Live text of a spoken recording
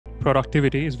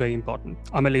productivity is very important.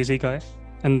 I'm a lazy guy,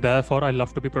 and therefore I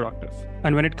love to be productive.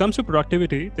 And when it comes to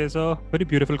productivity, there's a very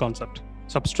beautiful concept.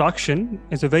 Subtraction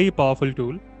is a very powerful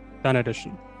tool than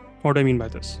addition. What do I mean by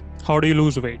this? How do you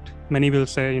lose weight? Many will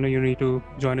say, you need to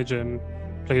join a gym,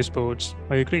 play sports.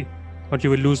 I agree. But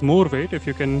you will lose more weight if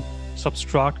you can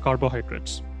subtract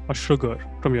carbohydrates or sugar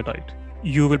from your diet.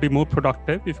 You will be more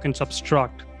productive if you can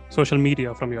subtract social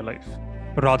media from your life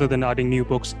rather than adding new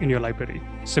books in your library.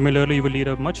 Similarly, you will lead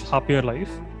a much happier life,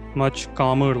 much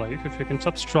calmer life if you can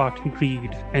subtract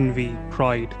greed, envy,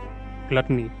 pride,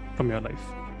 gluttony from your life.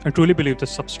 I truly believe that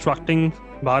subtracting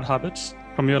bad habits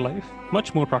from your life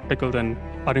much more practical than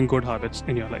adding good habits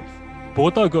in your life.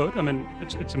 Both are good. I mean,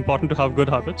 it's important to have good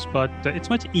habits, but it's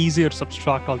much easier to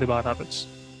subtract all the bad habits.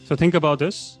 So think about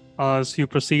this as you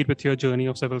proceed with your journey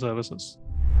of civil services.